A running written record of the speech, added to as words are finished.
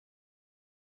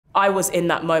I was in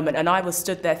that moment and I was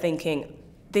stood there thinking,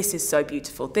 this is so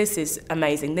beautiful, this is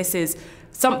amazing, this is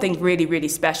something really, really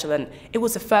special. And it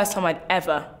was the first time I'd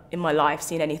ever in my life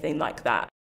seen anything like that.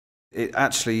 It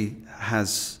actually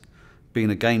has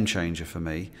been a game changer for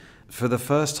me. For the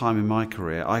first time in my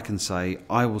career, I can say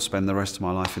I will spend the rest of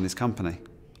my life in this company.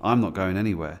 I'm not going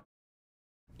anywhere.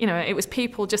 You know, it was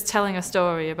people just telling a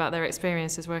story about their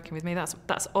experiences working with me.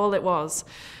 That's all it was.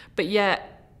 But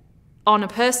yet, on a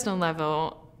personal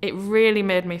level, it really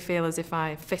made me feel as if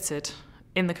I fitted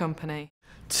in the company.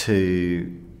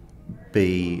 To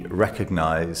be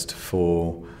recognised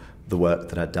for the work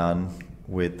that I'd done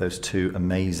with those 2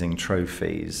 amazing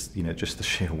trophies, you know, just the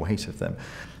sheer weight of them,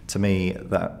 to me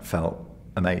that felt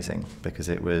amazing, because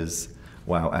it was,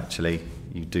 wow, actually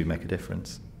you do make a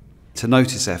difference. To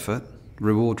notice effort,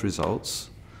 reward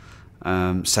results,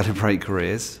 celebrate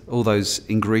careers, all those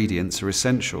ingredients are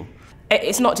essential.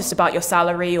 It's not just about your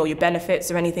salary or your benefits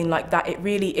or anything like that. It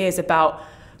really is about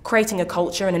creating a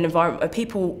culture and an environment where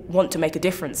people want to make a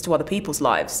difference to other people's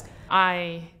lives.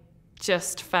 I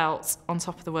just felt on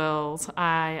top of the world.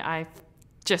 I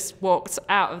just walked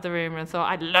out of the room and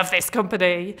thought, I love this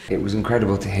company. It was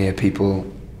incredible to hear people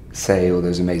say all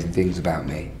those amazing things about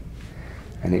me.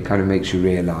 And it kind of makes you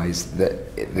realise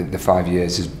that the 5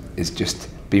 years has just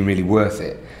been really worth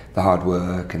it, the hard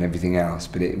work and everything else,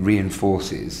 but it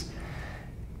reinforces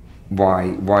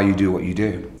why you do what you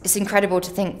do. It's incredible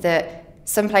to think that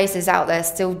some places out there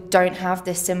still don't have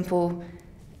this simple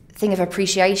thing of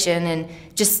appreciation and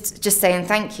just saying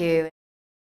thank you.